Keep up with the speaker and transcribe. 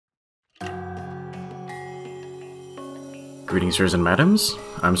Greetings, sirs and madams.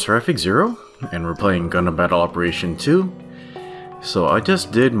 I'm Seraphic Zero, and we're playing Gundam Battle Operation 2. So I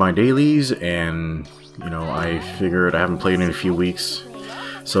just did my dailies, and, I figured I haven't played in a few weeks.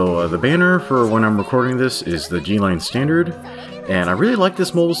 So the banner for when I'm recording this is the G-Line Standard, and I really like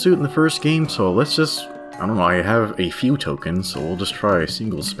this mobile suit in the first game, so let's just, I have a few tokens, so we'll just try a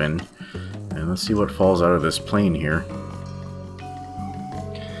single spin. And let's see what falls out of this plane here.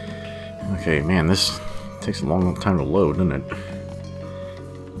 Okay, man, this takes a long time to load, doesn't it?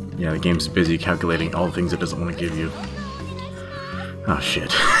 Yeah, the game's busy calculating all the things it doesn't want to give you. Oh,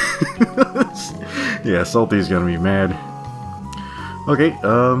 shit. Yeah, Salty's gonna be mad. Okay,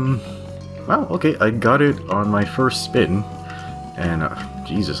 well, okay, I got it on my first spin. And,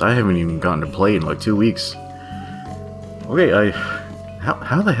 Jesus, I haven't even gotten to play in like 2 weeks. Okay,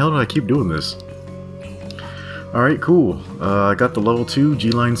 how the hell do I keep doing this? Alright, cool. I got the level 2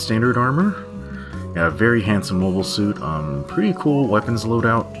 G-Line Standard Armor. Got a very handsome mobile suit. Pretty cool weapons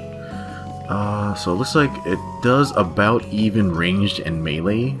loadout. So it looks like it does about even ranged and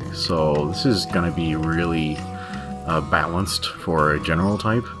melee. So this is gonna be really balanced for a general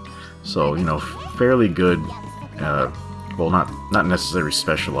type. So, fairly good. Well, not necessarily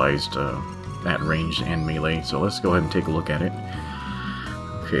specialized at ranged and melee. So let's go ahead and take a look at it.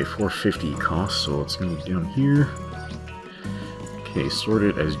 Okay, 450 cost, so it's going to be down here. Okay,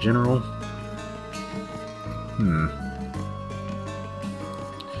 sorted as general.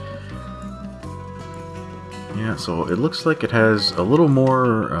 Yeah, so it looks like it has a little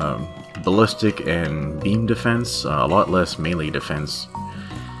more ballistic and beam defense, a lot less melee defense.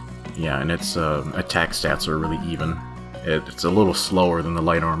 Yeah, and its attack stats are really even. It's a little slower than the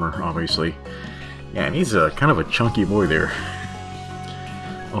light armor, obviously. Yeah, and he's kind of a chunky boy there.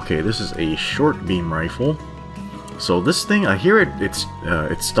 Okay, this is a short beam rifle. So this thing, I hear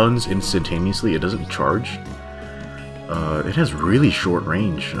it stuns instantaneously. It doesn't charge. It has really short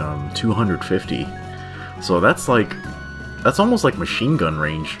range, 250. So that's almost like machine gun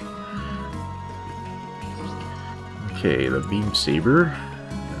range. Okay, the beam saber.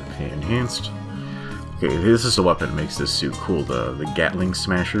 Okay, enhanced. Okay, this is the weapon that makes this suit cool. The Gatling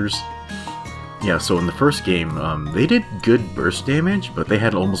smashers. Yeah, so in the first game, they did good burst damage, but they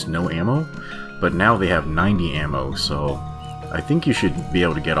had almost no ammo. But now they have 90 ammo, so I think you should be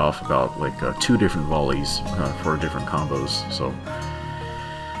able to get off about, like, 2 different volleys for different combos. So,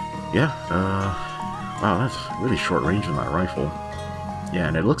 yeah, wow, that's really short range on that rifle. Yeah,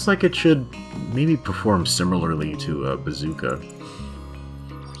 and it looks like it should maybe perform similarly to a bazooka.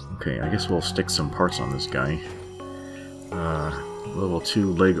 Okay, I guess we'll stick some parts on this guy. Level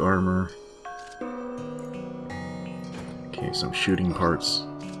 2 leg armor. Okay, some shooting parts.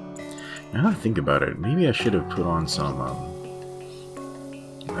 Now that I think about it, maybe I should have put on some,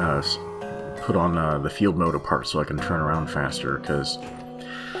 the field motor part so I can turn around faster, because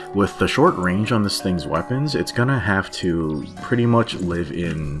with the short range on this thing's weapons, it's gonna have to pretty much live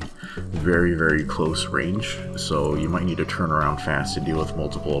in very, very close range, so you might need to turn around fast to deal with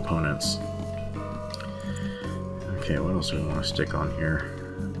multiple opponents. Okay, what else do we want to stick on here?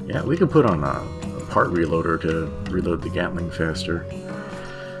 Yeah, we could put on a part reloader to reload the Gatling faster.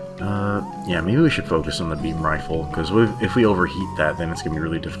 Yeah, maybe we should focus on the beam rifle, because if we overheat that, then it's going to be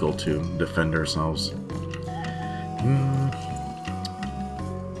really difficult to defend ourselves.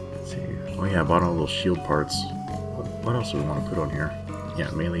 Let's see. Oh yeah, I bought all those shield parts. What else do we want to put on here? Yeah,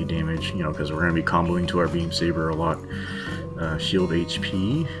 melee damage, because we're going to be comboing to our beam saber a lot. Shield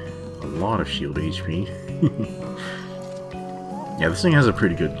HP. A lot of shield HP. Yeah, this thing has a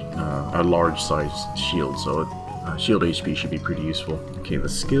pretty good, a large size shield, so shield HP should be pretty useful. Okay, the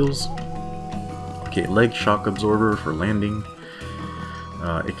skills. Okay, leg shock absorber for landing.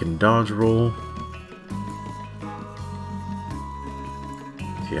 It can dodge roll.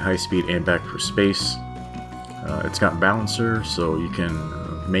 Okay, high speed and back for space. It's got balancer, so you can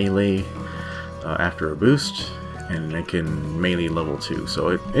melee after a boost, and it can melee level 2. So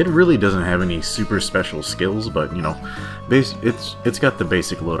it really doesn't have any super special skills, but it's got the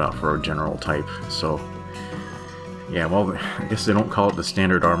basic loadout for a general type. So yeah, well, I guess they don't call it the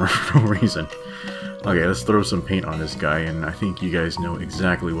standard armor for no reason. Okay, let's throw some paint on this guy, and I think you guys know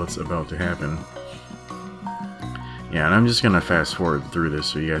exactly what's about to happen. Yeah, and I'm just gonna fast forward through this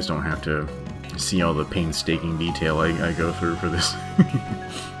so you guys don't have to see all the painstaking detail I go through for this.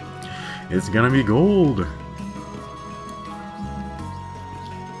 It's gonna be gold!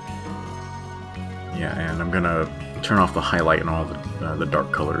 Yeah, and I'm gonna turn off the highlight and all the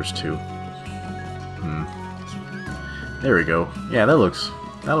dark colors too. There we go. Yeah, that looks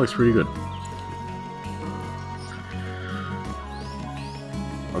pretty good.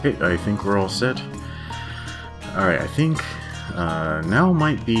 Okay, I think we're all set. Alright, I think now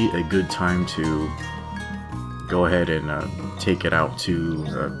might be a good time to go ahead and take it out to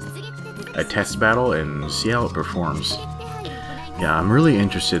a test battle and see how it performs. Yeah, I'm really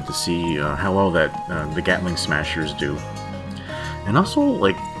interested to see how well that the Gatling Smashers do. And also,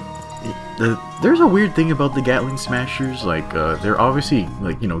 like, there's a weird thing about the Gatling Smashers. Like, they're obviously,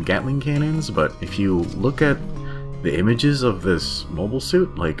 like, you know, Gatling cannons, but if you look at the images of this mobile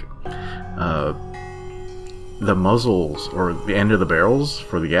suit, like, the muzzles, or the end of the barrels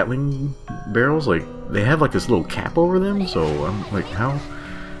for the Gatling barrels, like, they have, like, this little cap over them, so I'm like,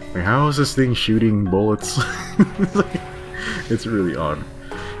 how is this thing shooting bullets? It's really odd.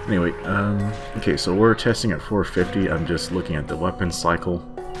 Anyway, okay, so we're testing at 450. I'm just looking at the weapon cycle.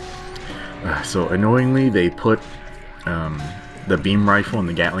 So annoyingly, they put the beam rifle and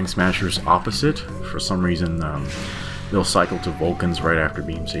the Gatling Smashers opposite. For some reason, they'll cycle to Vulcans right after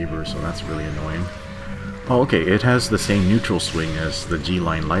beam sabers, so that's really annoying. Oh, okay, it has the same neutral swing as the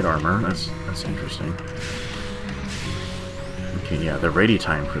G-line light armor. That's interesting. Okay, yeah, the ready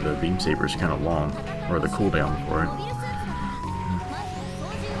time for the beam saber is kind of long, or the cooldown for it.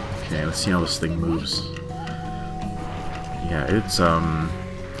 Okay, let's see how this thing moves. Yeah,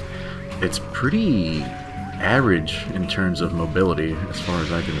 it's pretty average in terms of mobility, as far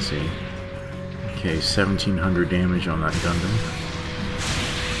as I can see. Okay, 1700 damage on that Gundam.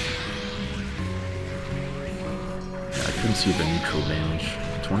 Yeah, I couldn't see the neutral damage.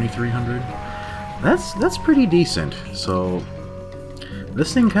 2300? That's pretty decent. So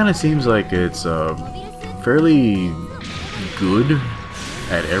this thing kind of seems like it's fairly good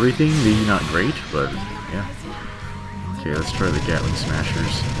at everything, maybe not great, but yeah. Okay, let's try the Gatling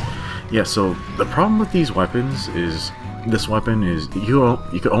Smashers. Yeah, so the problem with these weapons is, this weapon is, you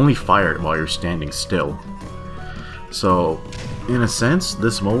can only fire it while you're standing still. So, in a sense,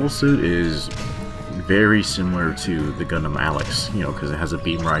 this mobile suit is very similar to the Gundam Alex, you know, because it has a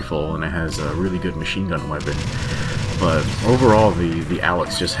beam rifle and it has a really good machine gun weapon. But overall, the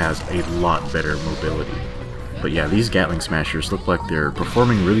Alex just has a lot better mobility. But yeah, these Gatling Smashers look like they're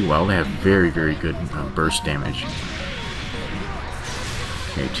performing really well. They have very, very good burst damage.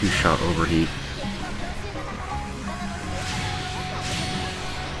 Okay, 2-shot overheat.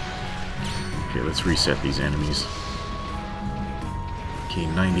 Okay, let's reset these enemies. Okay,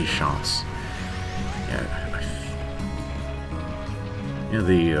 90 shots. Yeah,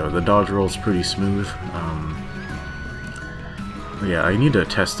 the dodge roll's pretty smooth. Yeah, I need to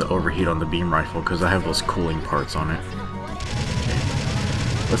test the overheat on the beam rifle because I have those cooling parts on it. Okay.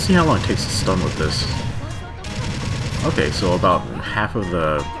 Let's see how long it takes to stun with this. Okay, so about half of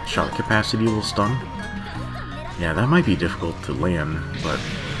the shot capacity will stun. Yeah, that might be difficult to land, but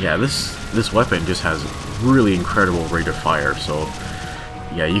yeah, this weapon just has really incredible rate of fire, so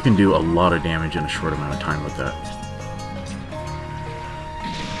yeah, you can do a lot of damage in a short amount of time with that.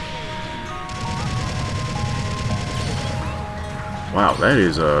 Wow, that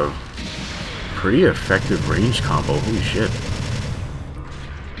is a pretty effective range combo, holy shit.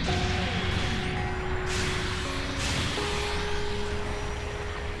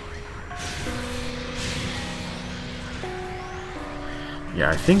 Yeah,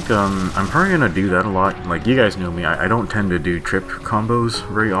 I think I'm probably gonna do that a lot. Like, you guys know me, I don't tend to do trip combos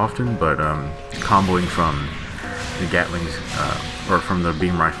very often, but comboing from the Gatling, or from the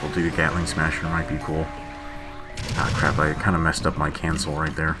beam rifle to the Gatling Smasher might be cool. Ah, crap, I kind of messed up my cancel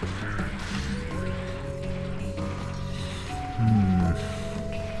right there.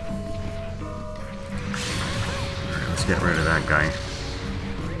 Alright, let's get rid of that guy.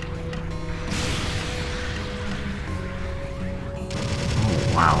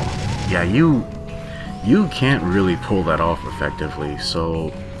 Oh, wow. Yeah, you can't really pull that off effectively,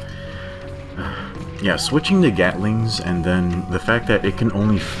 so yeah, switching to Gatlings, and then the fact that it can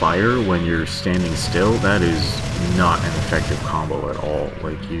only fire when you're standing still, that is not an effective combo at all.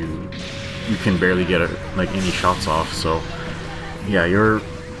 Like, you can barely get like any shots off, so yeah, you're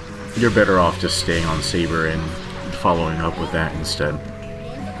better off just staying on Saber and following up with that instead.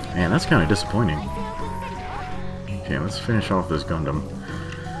 Man, that's kind of disappointing. Okay, let's finish off this Gundam.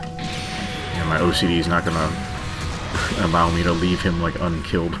 Yeah, my OCD is not gonna allow me to leave him like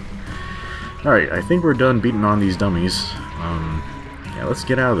unkilled. Alright, I think we're done beating on these dummies. Yeah, let's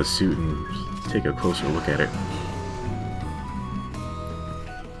get out of the suit and take a closer look at it.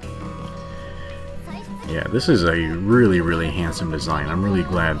 Yeah, this is a really, really handsome design. I'm really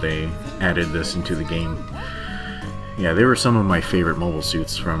glad they added this into the game. Yeah, they were some of my favorite mobile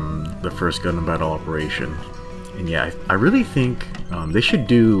suits from the first Gundam Battle Operation. And yeah, I really think they should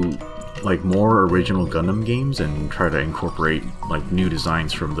do like more original Gundam games and try to incorporate like new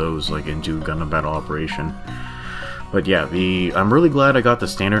designs from those like into Gundam Battle Operation. But yeah, I'm really glad I got the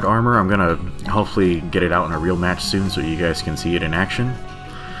standard armor. I'm gonna hopefully get it out in a real match soon so you guys can see it in action.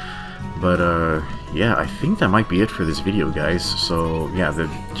 But yeah, I think that might be it for this video, guys. So yeah, the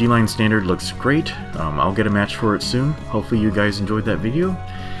G-Line standard looks great. I'll get a match for it soon. Hopefully you guys enjoyed that video,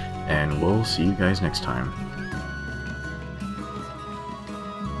 and we'll see you guys next time.